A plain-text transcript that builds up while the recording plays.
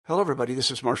Hello, everybody. This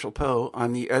is Marshall Poe.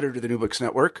 I'm the editor of the New Books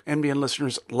Network. NBN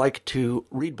listeners like to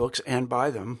read books and buy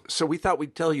them. So we thought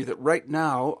we'd tell you that right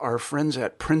now, our friends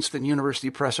at Princeton University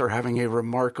Press are having a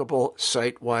remarkable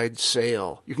site-wide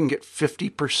sale. You can get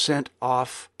 50%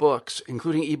 off books,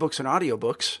 including ebooks and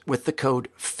audiobooks, with the code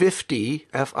 50,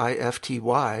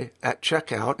 F-I-F-T-Y, at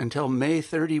checkout until May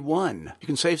 31. You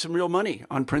can save some real money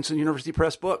on Princeton University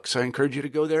Press books. I encourage you to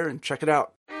go there and check it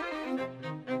out.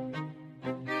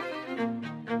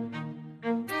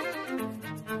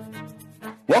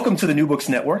 Welcome to the New Books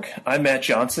Network. I'm Matt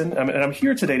Johnson, and I'm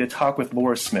here today to talk with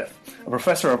Laura Smith, a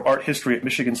professor of art history at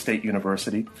Michigan State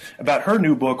University, about her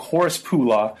new book, Horace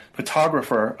Pula,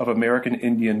 Photographer of American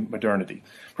Indian Modernity.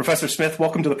 Professor Smith,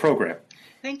 welcome to the program.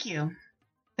 Thank you.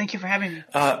 Thank you for having me.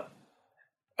 I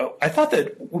thought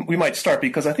that we might start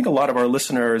because I think a lot of our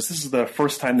listeners, this is the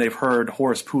first time they've heard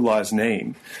Horace Pula's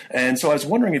name. And so I was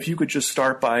wondering if you could just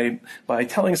start by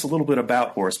telling us a little bit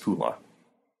about Horace Pula.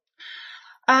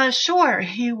 Sure.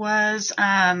 He's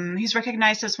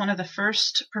recognized as one of the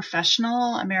first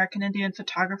professional American Indian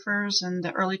photographers in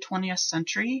the early 20th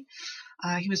century.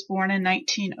 He was born in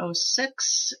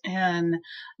 1906 in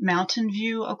Mountain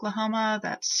View, Oklahoma.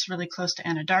 That's really close to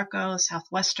Anadarko,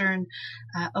 southwestern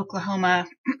Oklahoma.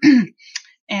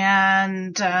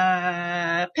 And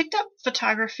picked up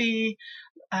photography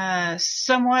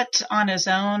somewhat on his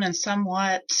own and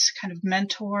somewhat kind of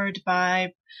mentored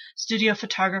by studio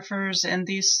photographers in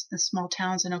these small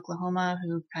towns in Oklahoma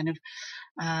who kind of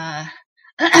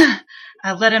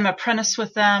let him apprentice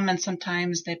with them, and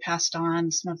sometimes they passed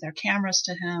on some of their cameras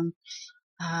to him.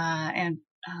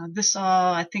 This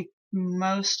all, I think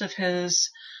most of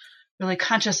his really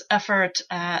conscious effort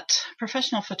at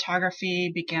professional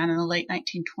photography began in the late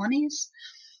 1920s.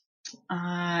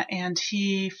 And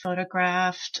he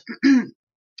photographed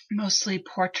mostly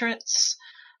portraits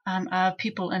of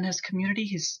people in his community.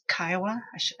 He's Kiowa.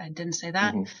 I didn't say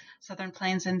that. Mm-hmm. Southern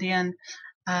Plains Indian.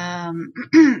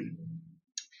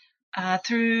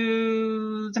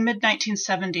 Through the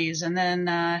mid-1970s, and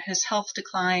then his health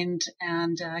declined,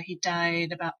 and he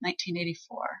died about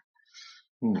 1984.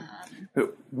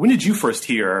 When did you first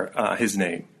hear his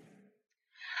name?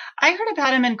 I heard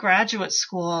about him in graduate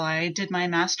school. I did my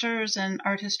master's in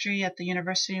art history at the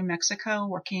University of Mexico,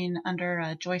 working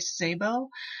under Joyce Szabo.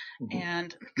 Mm-hmm.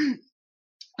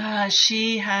 And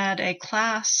she had a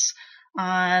class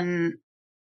on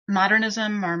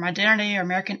modernism or modernity or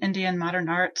American Indian modern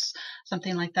arts,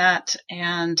 something like that.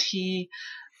 And he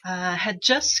had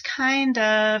just kind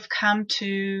of come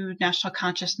to national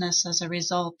consciousness as a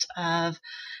result of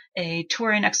a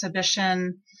touring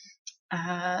exhibition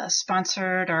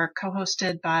sponsored or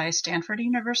co-hosted by Stanford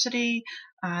University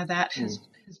that his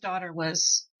daughter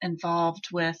was involved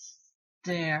with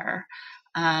there.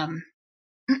 Did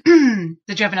you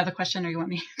have another question, or you want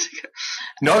me to go?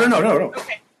 No.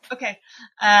 Okay.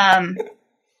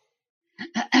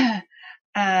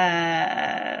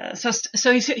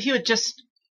 So he had just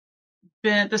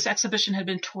been, this exhibition had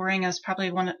been touring as probably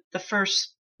one of the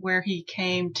first where he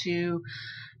came to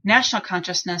national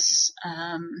consciousness,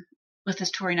 with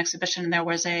his touring exhibition. And there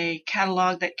was a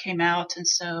catalog that came out. And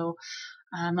so,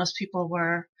 most people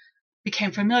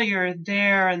became familiar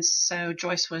there. And so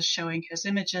Joyce was showing his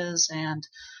images, and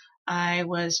I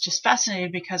was just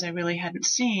fascinated because I really hadn't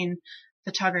seen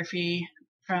photography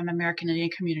from American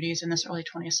Indian communities in this early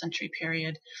 20th century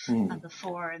period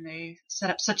before, and they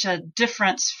set up such a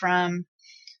difference from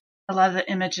a lot of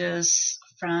the images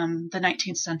from the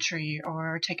 19th century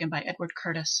or taken by Edward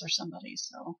Curtis or somebody.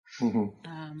 So,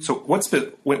 so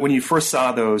when you first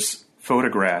saw those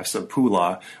photographs of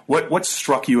Pula, what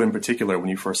struck you in particular when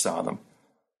you first saw them?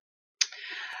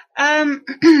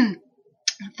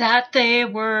 That they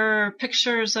were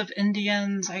pictures of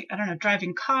Indians, I don't know,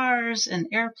 driving cars and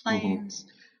airplanes,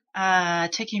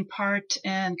 taking part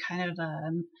in kind of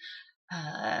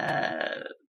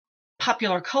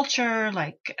popular culture,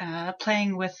 like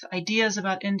playing with ideas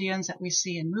about Indians that we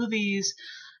see in movies,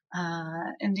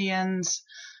 Indians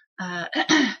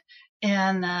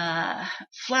in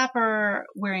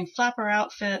wearing flapper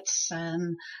outfits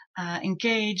and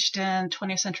engaged in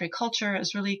 20th century culture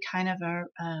is really kind of a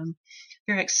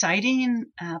very exciting,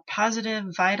 positive,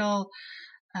 vital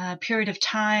period of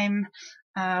time.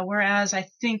 Whereas I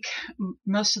think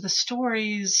most of the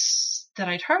stories that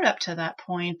I'd heard up to that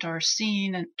point or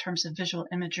seen in terms of visual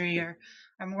imagery are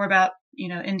more about,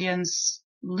 Indians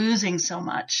losing so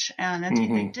much. And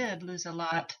indeed they did lose a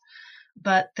lot,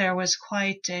 but there was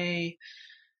quite a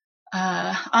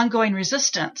ongoing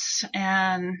resistance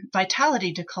and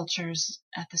vitality to cultures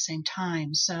at the same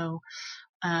time. So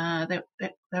there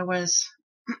was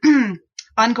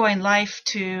ongoing life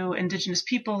to indigenous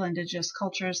people, indigenous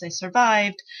cultures. They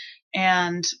survived,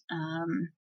 and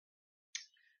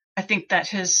I think that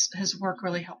his work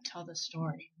really helped tell this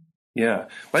story. Yeah,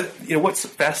 but what's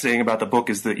fascinating about the book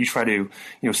is that you try to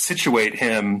situate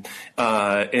him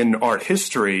in art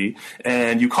history,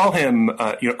 and you call him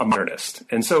a modernist.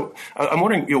 And so I'm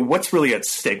wondering, what's really at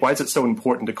stake? Why is it so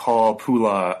important to call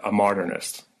Pula a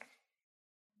modernist?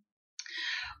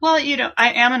 Well,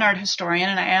 I am an art historian,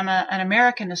 and I am an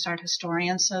Americanist art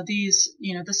historian. So this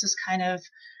is kind of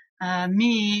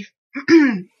me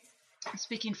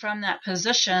speaking from that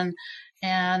position,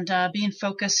 and being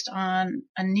focused on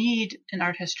a need in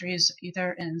art histories,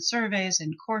 either in surveys,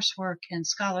 in coursework, in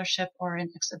scholarship, or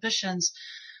in exhibitions,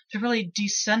 to really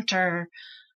decenter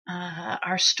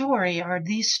our story, or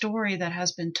the story that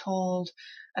has been told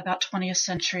about 20th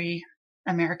century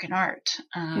American art.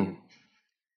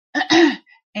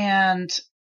 And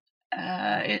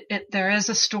there is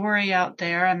a story out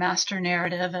there, a master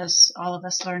narrative, as all of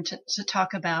us learn to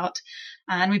talk about.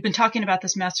 And we've been talking about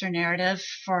this master narrative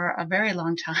for a very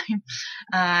long time.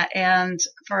 And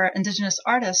for Indigenous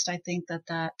artists, I think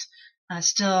that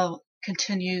still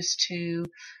continues to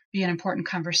be an important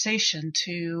conversation,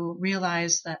 to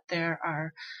realize that there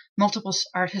are multiple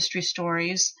art history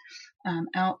stories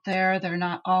out there. They're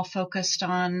not all focused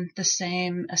on the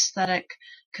same aesthetic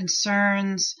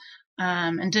concerns.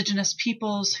 Indigenous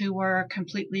peoples who were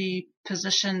completely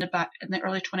positioned in the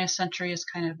early 20th century as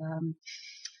kind of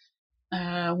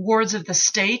wards of the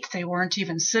state. They weren't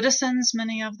even citizens,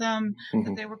 many of them,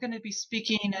 but they were going to be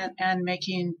speaking and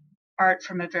making art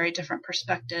from a very different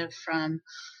perspective from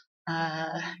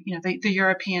the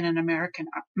European and American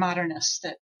modernists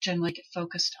that generally get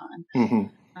focused on.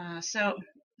 So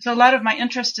a lot of my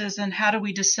interest is in how do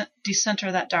we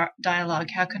decenter that dialogue?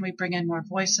 How can we bring in more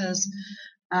voices?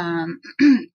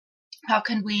 How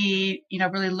can we,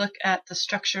 really look at the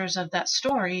structures of that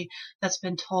story that's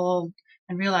been told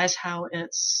and realize how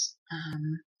it's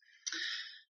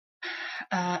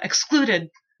excluded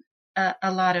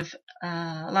a lot of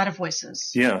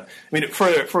voices. Yeah, I mean,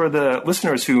 for the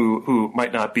listeners who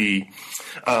might not be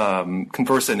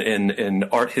conversant in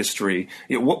art history,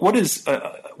 what is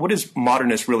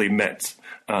modernist really meant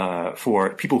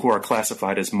for people who are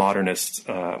classified as modernists?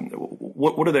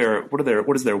 What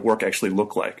does their work actually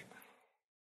look like?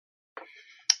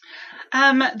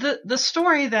 The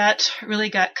story that really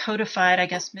got codified, I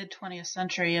guess, mid 20th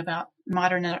century about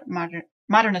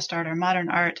modernist art or modern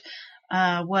art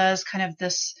was kind of the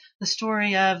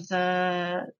story of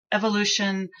the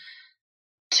evolution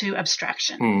to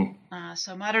abstraction.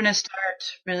 So modernist art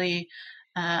really,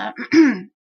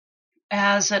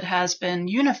 as it has been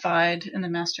unified in the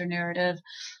master narrative,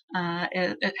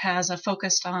 it has a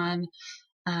focus on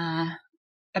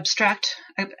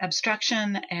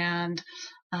abstraction and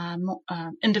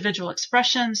individual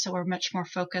expression. So we're much more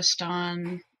focused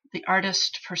on the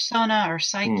artist persona or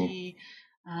psyche,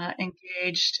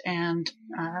 engaged and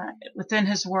within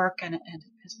his work and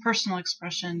his personal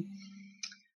expression.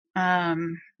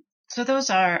 So those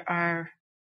are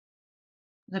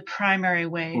the primary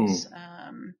ways.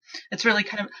 It's really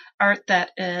kind of art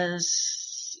that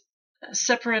is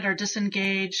separate or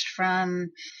disengaged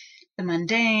from the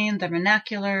mundane, the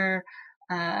vernacular,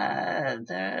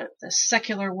 the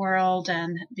secular world,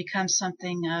 and becomes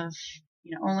something of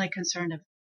only concerned of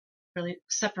really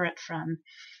separate from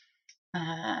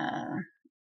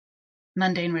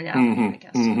mundane reality, I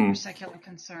guess, or secular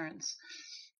concerns.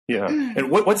 Yeah, and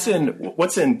what's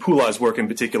in Pula's work in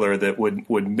particular that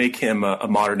would make him a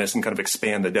modernist and kind of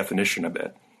expand the definition a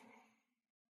bit?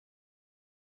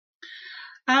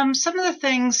 Some of the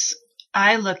things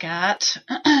I look at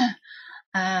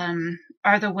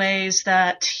are the ways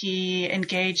that he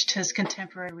engaged his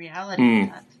contemporary reality.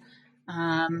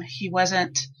 He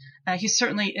wasn't. He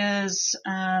certainly is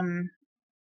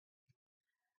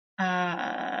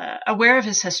aware of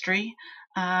his history.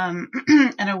 And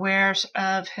aware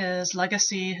of his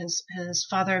legacy, his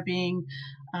father being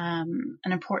an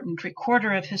important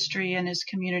recorder of history in his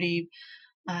community.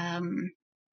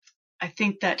 I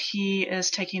think that he is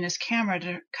taking his camera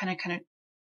to kind of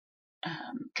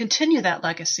continue that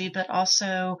legacy, but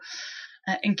also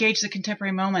engage the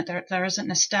contemporary moment. There isn't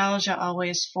nostalgia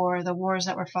always for the wars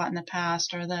that were fought in the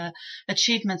past or the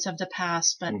achievements of the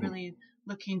past, but really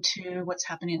looking to what's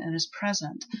happening in his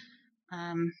present.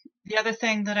 The other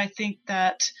thing that I think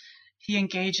that he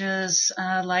engages,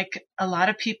 like a lot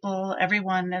of people,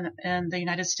 everyone in the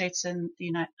United States in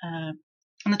the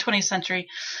 20th century,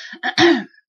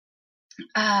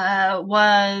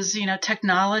 was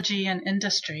technology and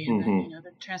industry, and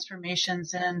the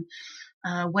transformations in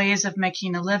ways of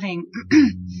making a living.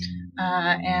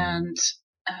 And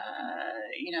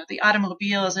the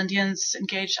automobiles, Indians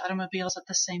engaged automobiles at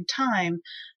the same time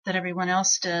that everyone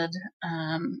else did.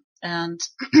 And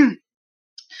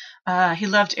he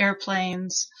loved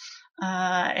airplanes.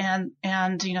 And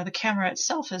the camera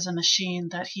itself is a machine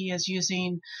that he is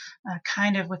using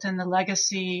kind of within the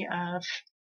legacy of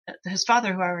his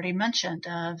father, who I already mentioned,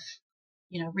 of,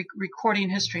 recording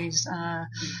histories,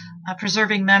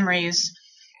 preserving memories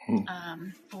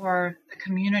for the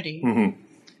community. Mm-hmm.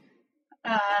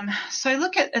 So I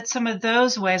look at some of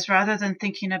those ways rather than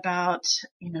thinking about,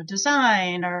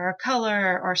 design or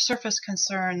color or surface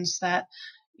concerns that,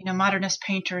 modernist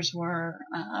painters were,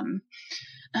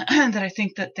 that I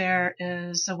think that there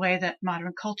is a way that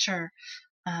modern culture,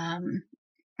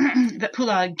 that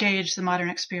Pula engaged the modern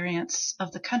experience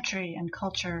of the country and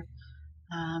culture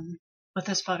with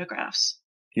his photographs.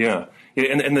 Yeah.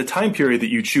 And the time period that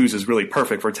you choose is really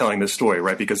perfect for telling this story,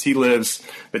 right? Because he lives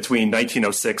between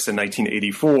 1906 and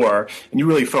 1984, and you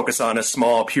really focus on a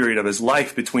small period of his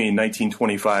life between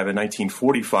 1925 and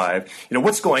 1945.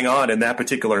 What's going on in that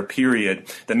particular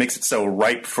period that makes it so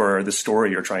ripe for the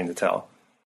story you're trying to tell?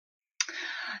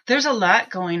 There's a lot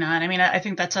going on. I mean, I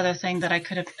think that's other thing that I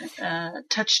could have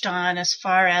touched on as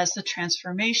far as the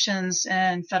transformations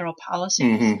in federal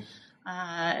policies. Mm-hmm.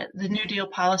 The New Deal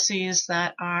policies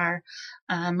that are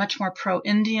much more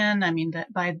pro-Indian. I mean,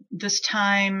 that by this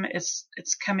time it's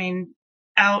coming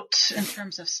out in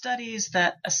terms of studies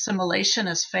that assimilation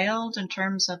has failed in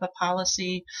terms of a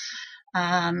policy,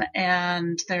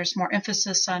 and there's more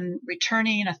emphasis on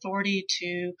returning authority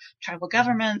to tribal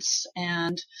governments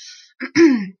and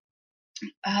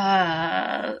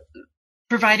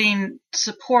providing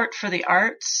support for the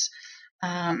arts.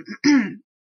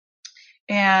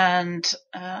 And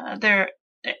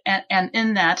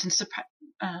in that, and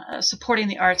supporting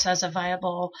the arts as a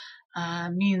viable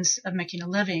means of making a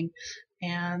living.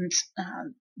 And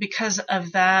because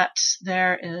of that,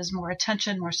 there is more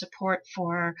attention, more support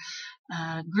for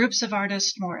groups of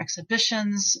artists, more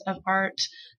exhibitions of art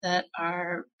that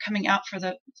are coming out for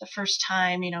the first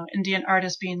time. Indian art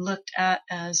is being looked at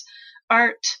as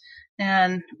art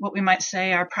in what we might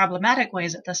say are problematic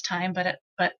ways at this time, but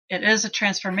it is a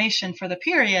transformation for the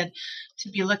period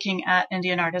to be looking at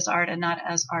Indian art as art and not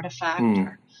as artifact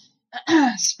or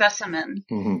specimen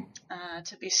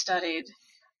to be studied.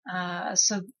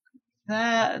 So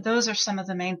those are some of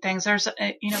the main things. There's,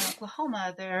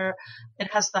 Oklahoma,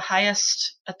 it has the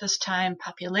highest at this time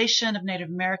population of Native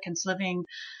Americans living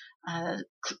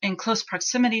in close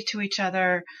proximity to each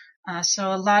other.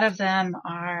 So a lot of them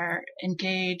are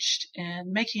engaged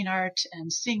in making art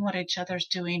and seeing what each other's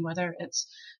doing, whether it's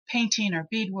painting or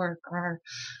beadwork or,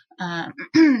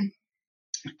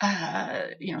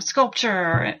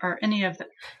 sculpture or any of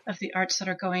the arts that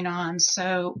are going on.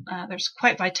 So there's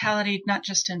quite vitality, not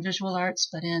just in visual arts,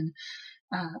 but in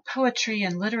poetry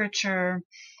and literature.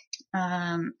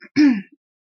 And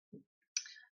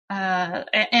I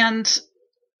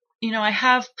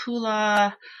have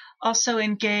Pula also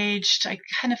engaged. I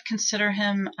kind of consider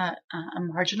him a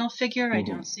marginal figure. Mm-hmm. I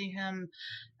don't see him,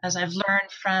 as I've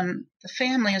learned from the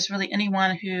family, as really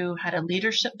anyone who had a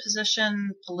leadership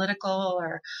position, political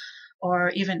or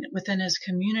even within his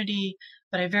community.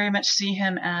 But I very much see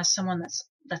him as someone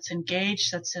that's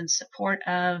engaged, that's in support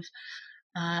of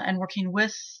and working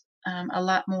with a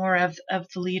lot more of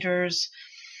the leaders.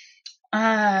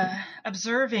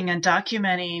 Observing and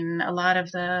documenting a lot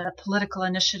of the political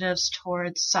initiatives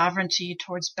towards sovereignty,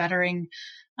 towards bettering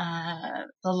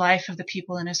the life of the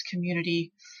people in his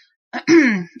community,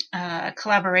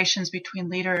 collaborations between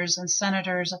leaders and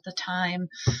senators at the time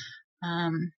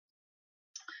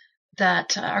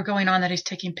that are going on that he's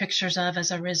taking pictures of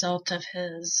as a result of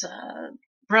his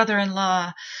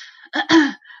brother-in-law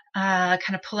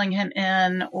kind of pulling him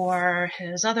in, or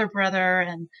his other brother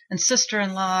and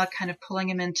sister-in-law kind of pulling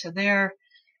him into their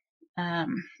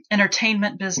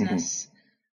entertainment business,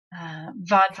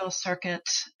 vaudeville circuit,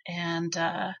 and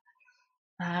him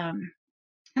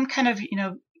kind of,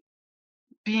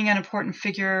 being an important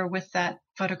figure with that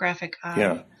photographic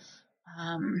eye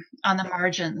on the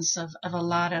margins of a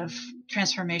lot of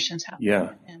transformations happening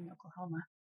in Oklahoma.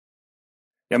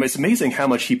 Yeah, I mean, it's amazing how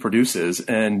much he produces,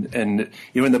 and in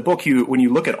the book, when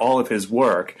you look at all of his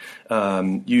work,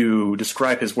 you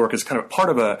describe his work as kind of part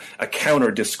of a counter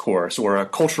discourse or a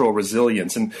cultural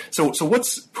resilience. And so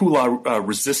what's Pula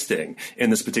resisting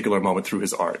in this particular moment through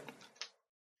his art?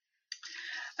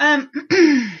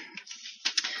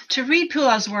 To read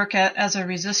Pula's work as a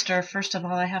resistor, first of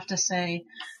all, I have to say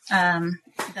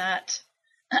that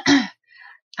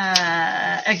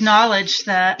acknowledge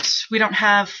that we don't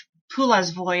have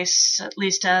Pula's voice, at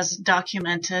least as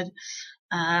documented.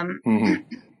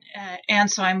 And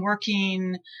so I'm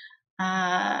working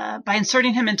by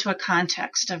inserting him into a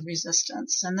context of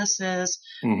resistance. And this is,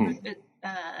 I'm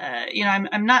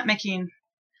not making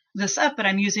this up, but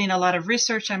I'm using a lot of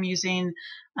research. I'm using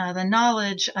the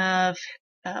knowledge of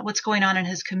what's going on in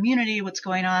his community, what's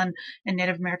going on in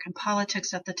Native American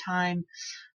politics at the time.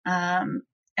 And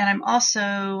I'm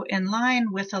also in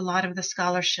line with a lot of the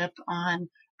scholarship on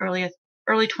early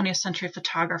 20th century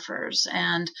photographers,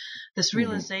 and this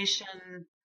realization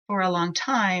for a long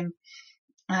time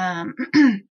of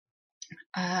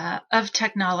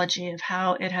technology, of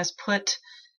how it has put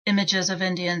images of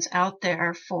Indians out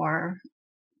there for,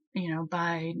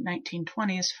 by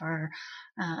 1920s for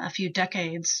a few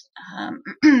decades,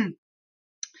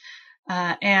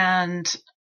 and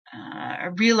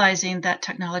realizing that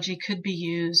technology could be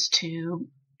used to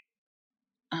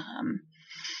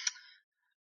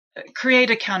create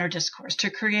a counter discourse, to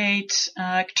correct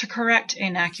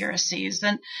inaccuracies.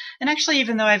 And actually,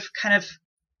 even though I've kind of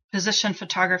positioned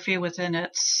photography within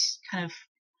its kind of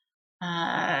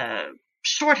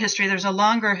short history, there's a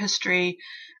longer history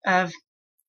of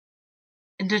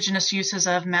indigenous uses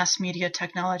of mass media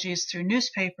technologies through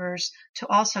newspapers to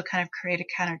also kind of create a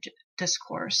counter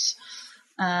discourse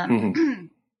and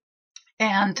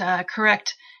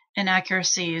correct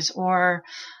inaccuracies, or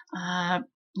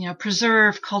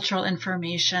preserve cultural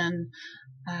information,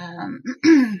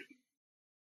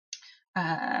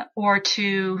 or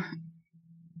to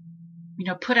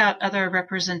put out other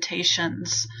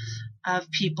representations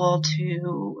of people.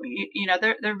 To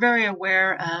they're very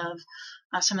aware of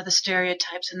some of the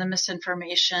stereotypes and the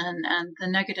misinformation and the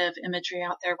negative imagery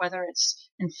out there, whether it's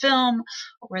in film,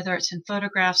 or whether it's in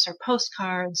photographs or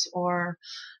postcards, or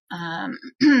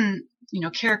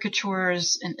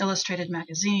caricatures in illustrated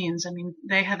magazines. I mean,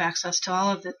 they have access to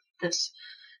all of this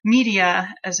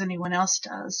media as anyone else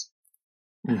does.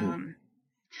 And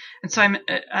so I'm,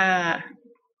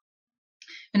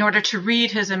 in order to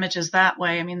read his images that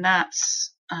way, I mean,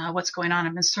 that's what's going on.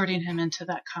 I'm inserting him into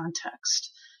that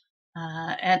context.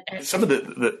 And some of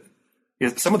the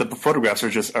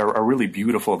photographs are really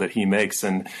beautiful that he makes,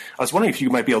 and I was wondering if you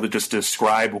might be able to just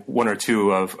describe one or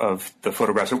two of the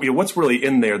photographs. What's really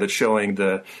in there that's showing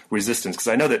the resistance? Because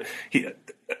I know that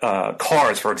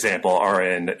cars, for example, are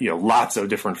in lots of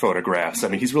different photographs. I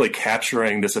mean, he's really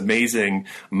capturing this amazing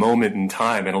moment in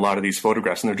time in a lot of these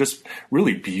photographs, and they're just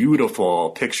really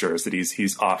beautiful pictures that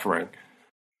he's offering.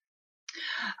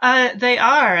 They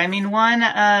are. I mean, one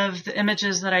of the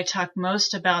images that I talk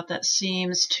most about that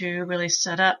seems to really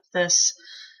set up this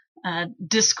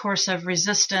discourse of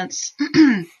resistance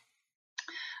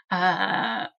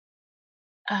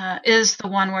is the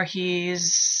one where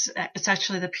it's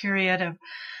actually the period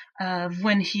of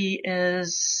when he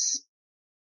is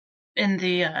in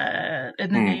the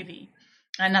Navy.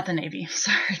 Not the Navy,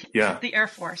 sorry. Yeah. The Air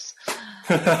Force.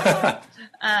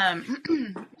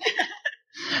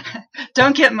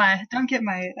 Don't get my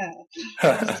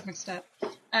mixed up.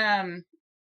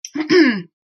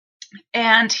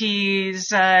 And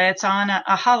he's it's on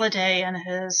a holiday, and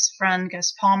his friend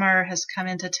Gus Palmer has come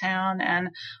into town and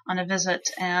on a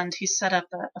visit, and he set up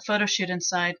a photo shoot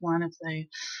inside one of the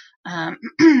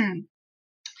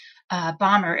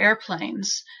bomber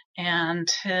airplanes, and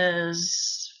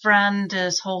his friend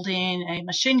is holding a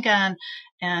machine gun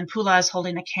and Pula is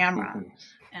holding a camera.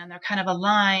 And they're kind of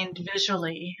aligned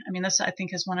visually. I mean, this, I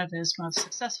think, is one of his most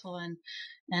successful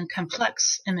and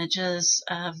complex images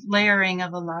of layering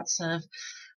of lots of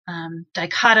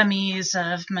dichotomies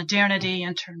of modernity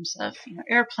in terms of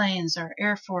airplanes or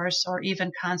Air Force, or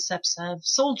even concepts of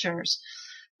soldiers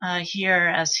here,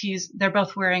 as they're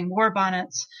both wearing war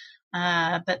bonnets,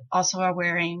 but also are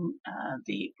wearing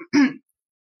the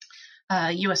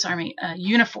U.S. Army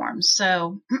uniforms.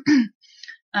 So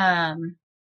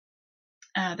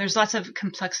there's lots of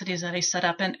complexities that he set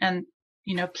up, and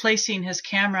placing his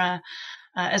camera,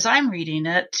 as I'm reading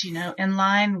it, in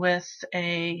line with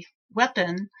a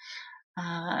weapon,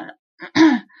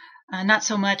 not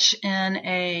so much in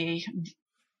a,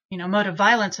 mode of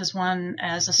violence as one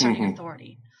as asserting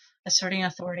authority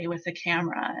with the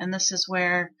camera. And this is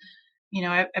where,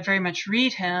 I very much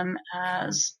read him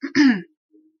as,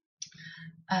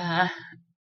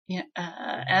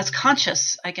 as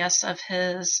conscious, I guess, of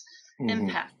his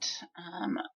impact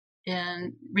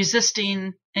in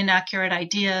resisting inaccurate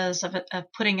ideas, of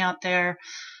putting out there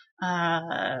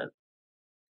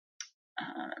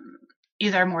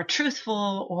either more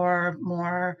truthful or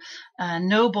more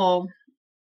noble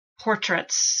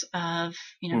portraits of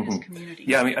his community.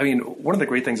 Yeah, I mean, one of the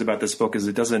great things about this book is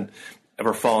it doesn't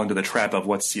ever fall into the trap of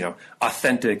what's,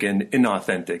 authentic and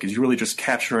inauthentic? Is you really just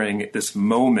capturing this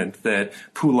moment that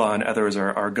Poola and others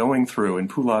are going through, and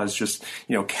Poola is just,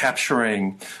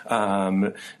 capturing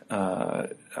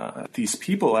these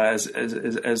people as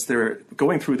they're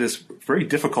going through this very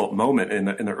difficult moment in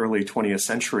the early 20th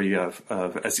century of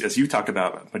as you talked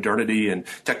about, modernity and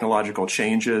technological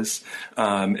changes,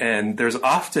 and there's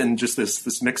often just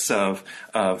this mix of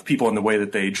people in the way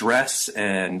that they dress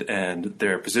and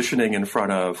their positioning in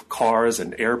front of cars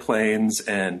and airplanes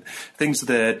and things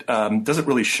that doesn't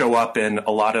really show up in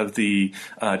a lot of the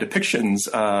depictions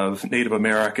of Native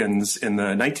Americans in the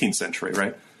 19th century,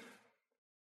 right?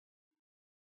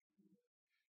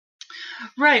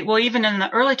 Right. Well, even in the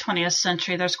early 20th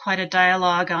century, there's quite a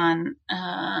dialogue on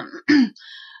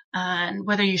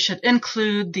whether you should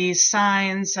include these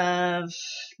signs of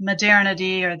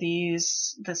modernity or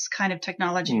this kind of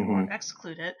technology or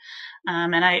exclude it.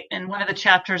 And in one of the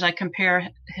chapters, I compare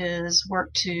his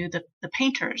work to the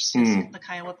painters, the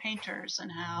Kiowa painters,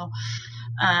 and how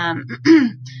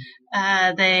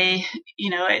they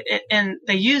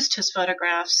used his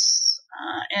photographs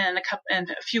in a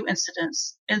few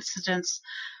incidents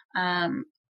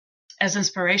as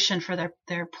inspiration for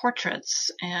their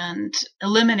portraits, and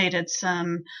eliminated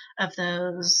some of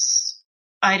those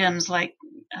items like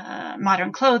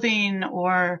modern clothing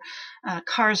or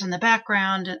cars in the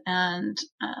background and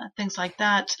things like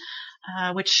that,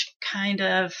 which kind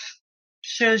of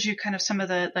shows you kind of some of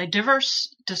the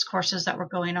diverse discourses that were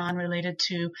going on related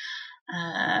to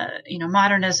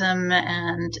modernism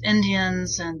and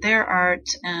Indians and their art,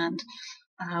 and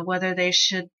whether they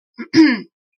should,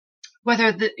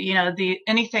 whether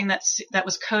anything that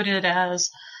was coded as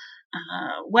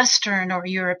Western or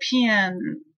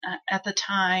European at the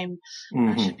time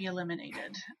should be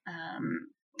eliminated.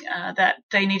 That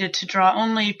they needed to draw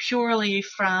only purely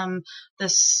from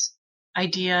this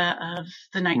idea of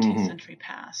the 19th century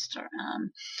past.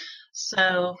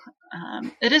 So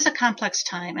it is a complex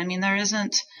time. I mean, there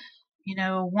isn't,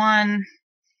 one,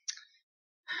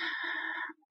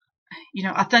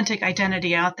 authentic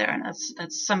identity out there, and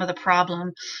that's some of the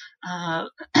problem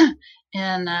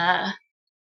in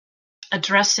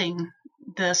addressing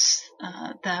this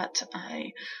that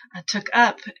I took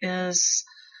up is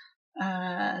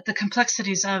the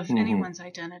complexities of anyone's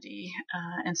identity,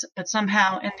 but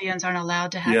somehow Indians aren't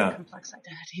allowed to have a complex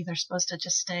identity. They're supposed to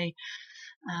just stay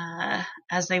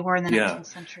as they were in the 19th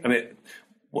century. I mean,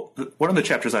 one of the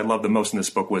chapters I loved the most in this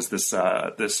book was this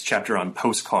chapter on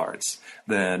postcards.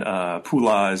 Then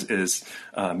Poola is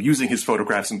using his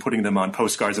photographs and putting them on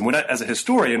postcards. And as a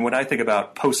historian, when I think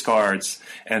about postcards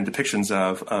and depictions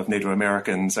of Native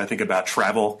Americans, I think about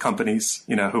travel companies,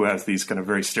 who have these kind of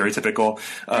very stereotypical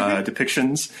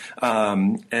depictions.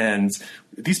 And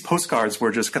these postcards were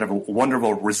just kind of a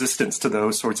wonderful resistance to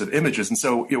those sorts of images. And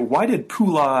so, why did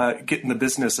Poola get in the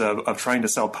business of trying to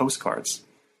sell postcards?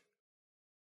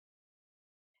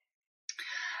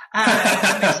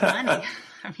 Makes money.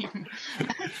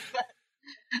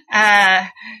 I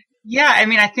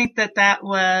think that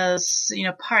was,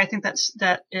 part. I think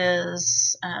that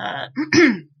is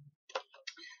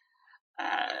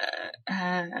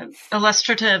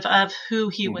illustrative of who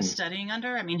he was studying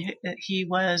under. I mean, he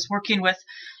was working with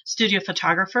studio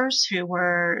photographers who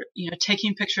were,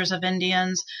 taking pictures of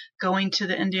Indians, going to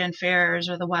the Indian fairs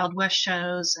or the Wild West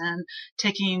shows and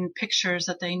taking pictures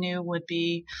that they knew would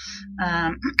be,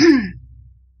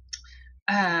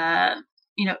 they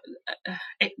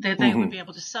would be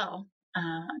able to sell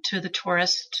to the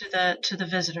tourists, to the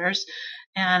visitors.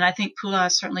 And I think Poola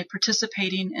is certainly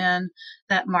participating in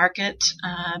that market.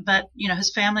 But,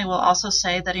 his family will also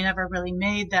say that he never really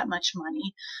made that much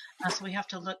money. So we have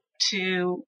to look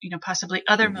to, possibly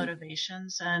other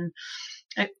motivations. And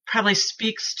it probably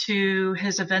speaks to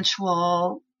his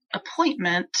eventual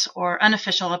appointment or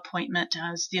unofficial appointment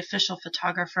as the official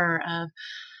photographer of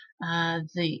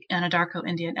the Anadarko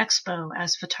Indian Expo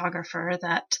as photographer,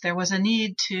 that there was a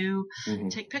need to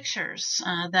take pictures,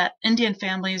 that Indian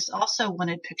families also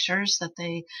wanted pictures, that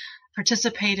they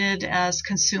participated as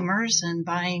consumers in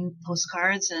buying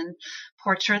postcards and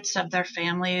portraits of their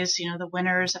families, the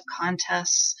winners of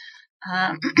contests,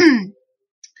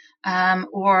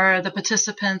 or the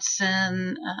participants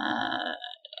in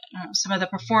some of the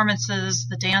performances,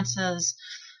 the dances.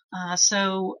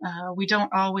 So we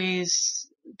don't always,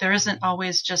 there isn't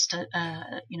always just a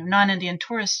non-Indian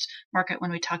tourist market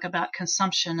when we talk about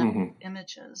consumption of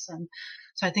images. And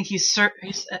so I think he's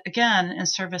again in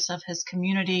service of his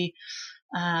community,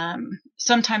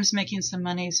 sometimes making some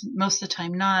money, most of the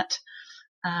time not.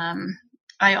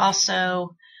 I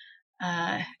also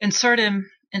insert him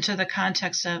into the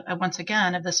context of, once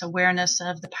again, of this awareness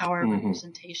of the power of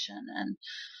representation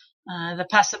and the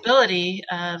possibility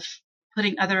of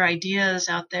putting other ideas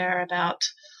out there about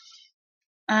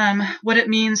what it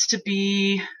means to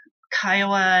be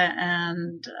Kiowa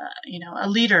and, a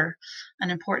leader, an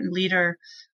important leader,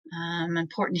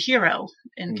 important hero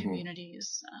in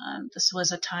communities. This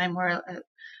was a time where,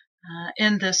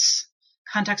 in this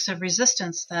context of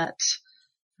resistance, that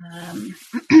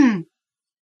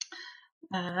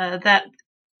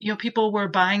people were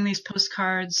buying these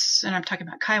postcards, and I'm talking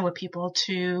about Kiowa people,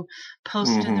 to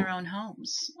post in their own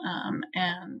homes,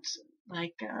 and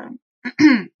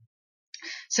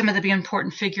some of the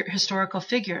important historical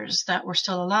figures that were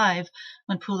still alive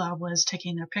when Pula was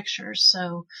taking their pictures.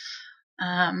 So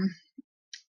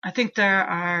I think there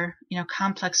are,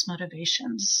 complex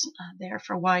motivations there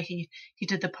for why he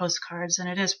did the postcards. And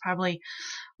it is probably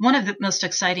one of the most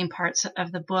exciting parts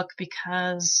of the book,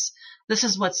 because this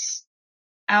is what's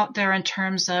out there in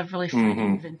terms of really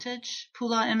finding vintage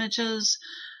Pula images,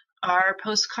 are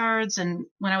postcards. And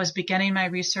when I was beginning my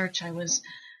research, I was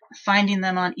finding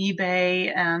them on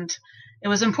eBay, and it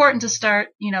was important to start,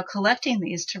 collecting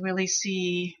these to really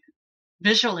see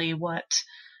visually what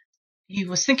he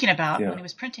was thinking about when he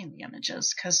was printing the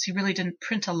images, because he really didn't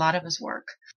print a lot of his work.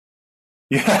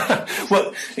 Yeah.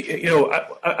 Well,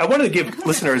 I wanted to give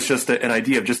listeners just an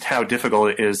idea of just how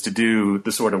difficult it is to do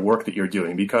the sort of work that you're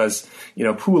doing, because,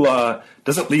 Pula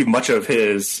doesn't leave much of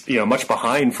his, much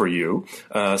behind for you.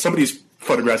 Some of these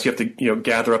photographs you have to,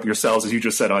 gather up yourselves, as you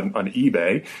just said, on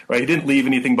eBay, right? He didn't leave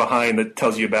anything behind that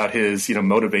tells you about his,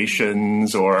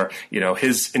 motivations or,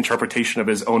 his interpretation of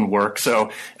his own work. So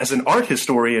as an art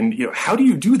historian, how do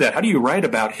you do that? How do you write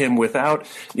about him without,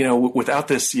 without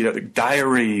this,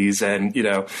 diaries and,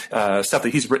 stuff that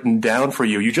he's written down for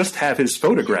you? You just have his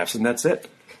photographs and that's it.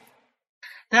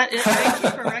 Thank you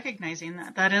for recognizing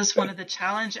that. That is one of the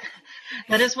challenges,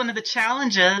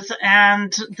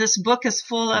 and this book is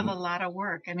full of a lot of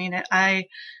work. I mean, I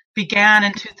began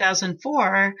in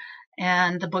 2004,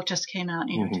 and the book just came out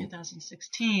in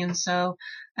 2016. So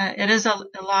it is a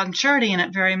long journey, and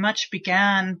it very much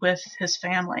began with his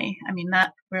family. I mean,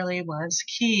 that really was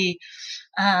key.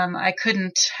 I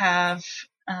couldn't have.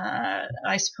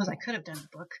 I suppose I could have done a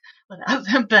book without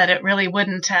them, but it really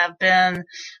wouldn't have been,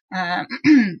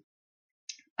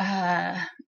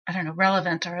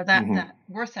 relevant or that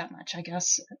worth that much, I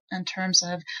guess, in terms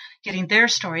of getting their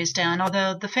stories down.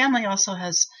 Although the family also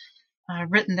has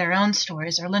written their own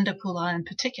stories, or Linda Pula in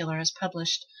particular has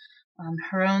published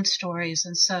her own stories,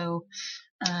 and so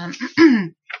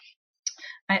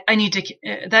I need to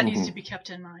that needs to be kept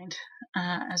in mind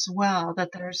as well,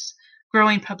 that there's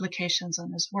growing publications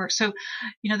on his work. So,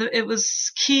 it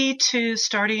was key to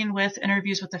starting with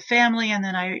interviews with the family, and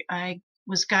then I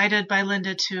was guided by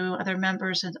Linda to other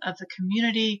members of the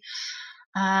community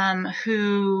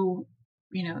who,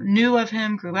 knew of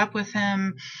him, grew up with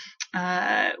him.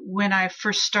 When I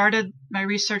first started my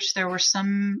research, there were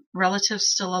some relatives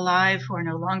still alive who are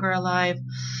no longer alive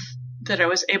that I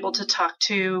was able to talk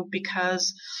to,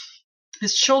 because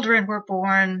his children were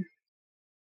born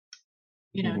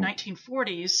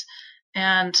 1940s,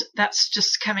 and that's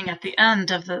just coming at the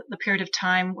end of the period of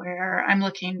time where I'm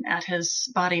looking at his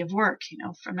body of work,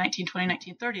 from 1920,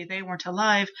 1930. They weren't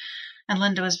alive, and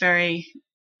Linda was very,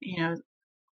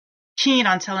 keen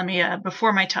on telling me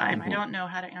before my time. I don't know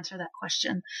how to answer that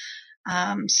question.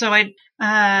 So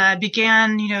I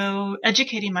began,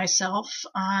 educating myself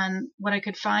on what I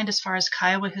could find as far as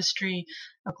Kiowa history,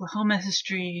 Oklahoma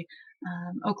history,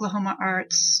 Oklahoma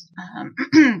arts.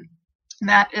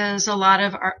 That is a lot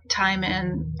of time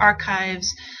in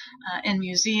archives, in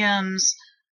museums,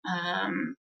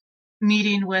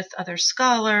 meeting with other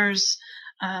scholars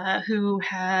who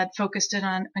had focused in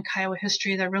on Kiowa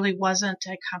history. There really wasn't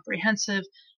a comprehensive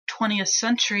 20th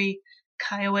century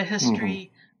Kiowa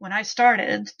history when I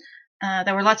started.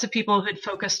 There were lots of people who had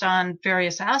focused on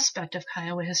various aspects of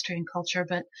Kiowa history and culture,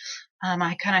 but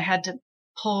I kind of had to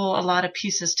pull a lot of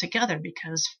pieces together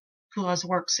because Pula's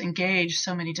works engage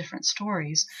so many different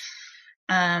stories.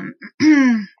 I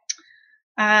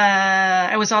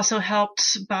was also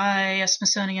helped by a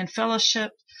Smithsonian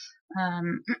fellowship,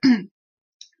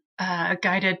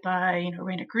 guided by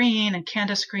Raina Green and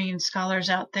Candace Green, scholars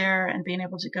out there, and being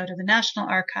able to go to the National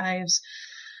Archives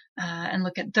and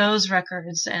look at those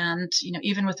records. And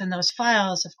even within those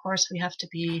files, of course, we have to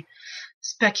be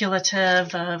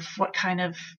speculative of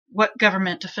what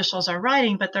government officials are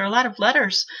writing, but there are a lot of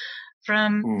letters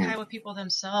from Kiowa people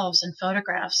themselves and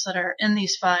photographs that are in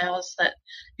these files that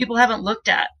people haven't looked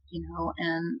at, in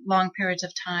long periods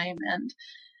of time, and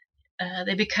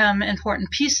they become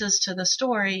important pieces to the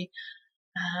story.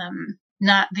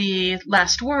 not the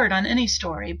last word on any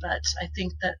story, but I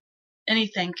think that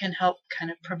anything can help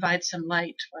kind of provide some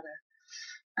light,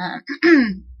 whether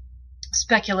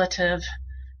speculative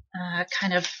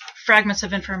kind of fragments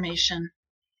of information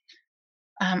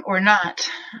or not.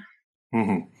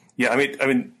 Mm-hmm.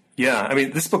 Yeah, I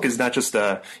mean, this book is not just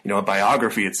a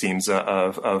biography, it seems,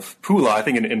 of Pula. I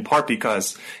think in part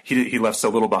because he left so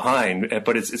little behind,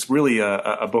 but it's really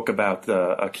a book about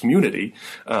a community.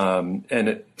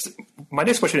 My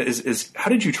next question is how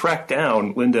did you track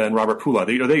down Linda and Robert Pula?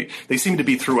 They seem to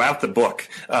be throughout the book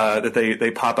that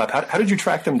they pop up. How did you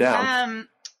track them down?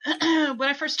 When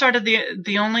I first started,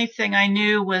 the only thing I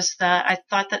knew was that I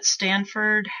thought that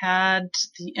Stanford had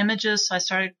the images, so I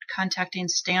started contacting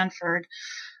Stanford.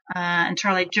 And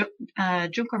Charlie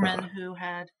Junkerman, who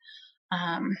had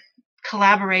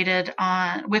collaborated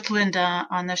with Linda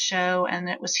on the show, and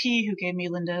it was he who gave me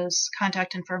Linda's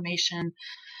contact information.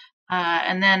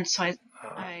 And then so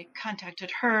I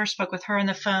contacted her, spoke with her on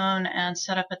the phone, and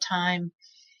set up a time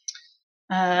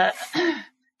to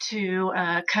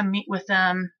come meet with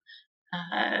them.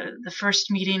 The first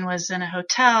meeting was in a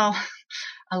hotel,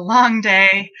 a long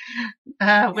day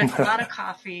with a lot of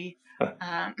coffee.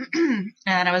 And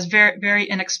I was very, very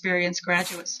inexperienced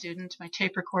graduate student. My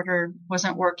tape recorder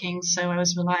wasn't working, so I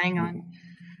was relying on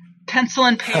pencil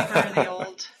and paper,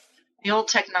 the old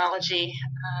technology,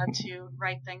 to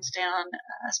write things down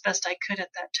as best I could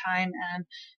at that time and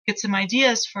get some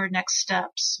ideas for next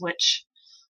steps, which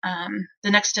the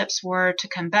next steps were to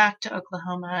come back to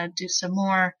Oklahoma, do some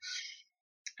more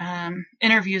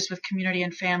interviews with community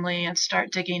and family, and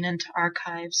start digging into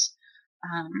archives.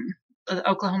 The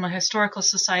Oklahoma Historical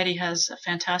Society has a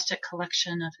fantastic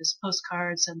collection of his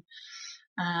postcards, and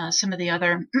some of the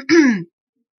other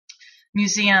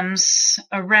museums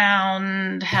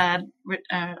around had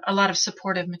a lot of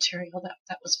supportive material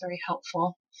that was very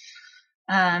helpful.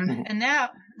 And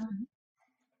now,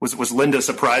 was Linda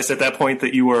surprised at that point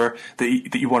that you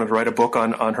wanted to write a book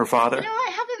on her father?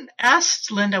 I haven't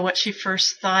asked Linda what she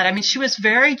first thought. I mean, she was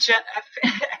very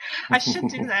I should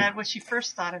do that. What she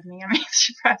first thought of me. I mean,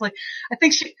 she probably. I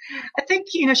think she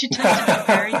tends to be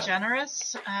very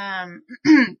generous.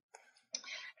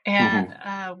 And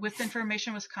with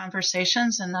information, with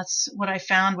conversations, and that's what I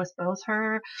found with both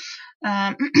her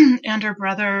and her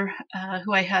brother,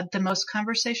 who I had the most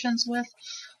conversations with.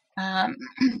 And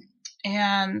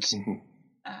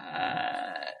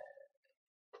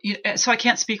so I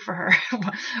can't speak for her.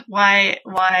 Why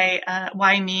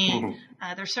me?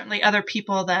 There's certainly other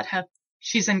people that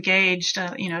she's engaged.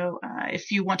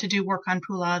 If you want to do work on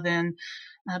Pula, then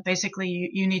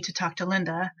basically you need to talk to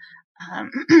Linda.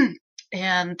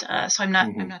 And so I'm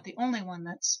not the only one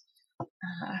that's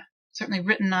certainly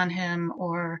written on him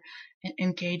or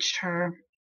engaged her.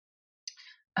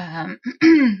 But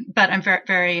I'm very,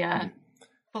 very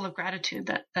full of gratitude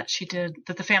that she did,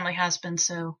 that the family has been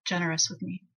so generous with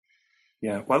me.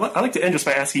 Yeah. Well, I'd like to end just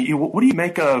by asking you, what do you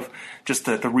make of just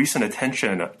the recent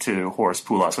attention to Horace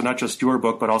Pula? So not just your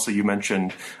book, but also you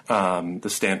mentioned the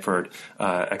Stanford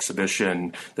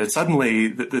exhibition, that suddenly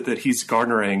that he's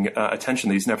garnering attention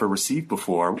that he's never received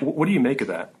before. What do you make of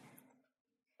that?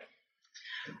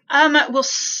 Well,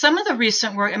 some of the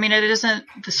recent work, I mean, it isn't,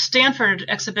 the Stanford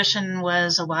exhibition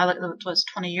was a while ago, it was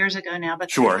 20 years ago now, but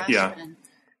sure, yeah.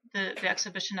 The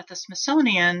exhibition at the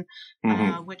Smithsonian,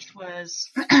 which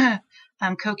was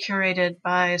co-curated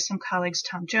by some colleagues,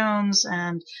 Tom Jones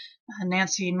and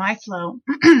Nancy Mythlow,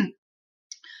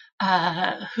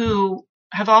 who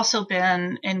have also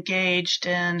been engaged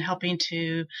in helping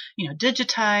to,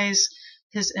 digitize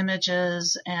his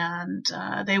images, and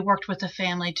they worked with the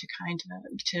family to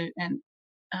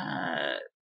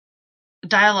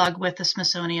dialogue with the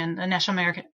Smithsonian, the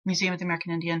National Museum of the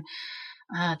American Indian,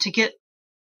 to get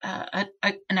a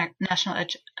national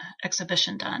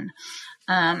exhibition done.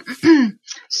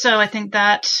 So I think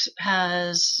that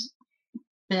has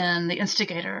been the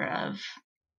instigator of,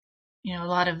 a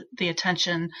lot of the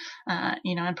attention,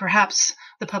 and perhaps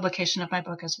the publication of my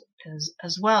book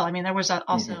as well. I mean, there was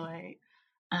also a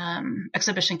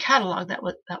exhibition catalog that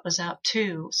was out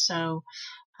too. So,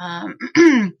 I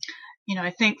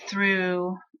think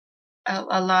through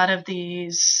a lot of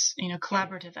these,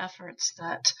 collaborative efforts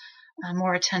that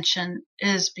more attention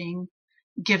is being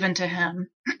given to him.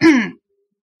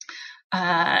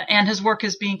 And his work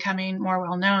is becoming more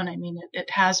well known. I mean,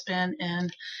 it has been in,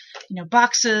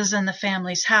 boxes in the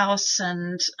family's house,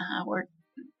 and we're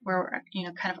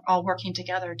kind of all working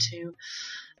together to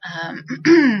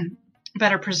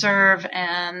better preserve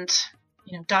and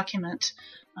document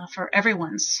for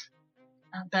everyone's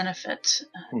benefit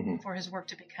for his work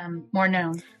to become more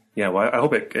known. Yeah, well, I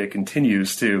hope it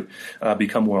continues to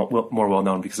become more well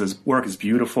known, because his work is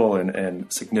beautiful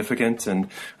and significant. And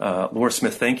Laura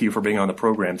Smith, thank you for being on the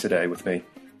program today with me.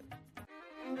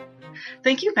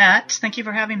 Thank you, Matt. Thank you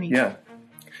for having me. Yeah.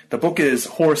 The book is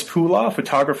Horace Poolah,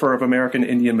 Photographer of American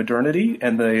Indian Modernity,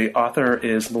 and the author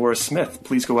is Laura Smith.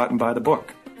 Please go out and buy the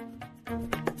book.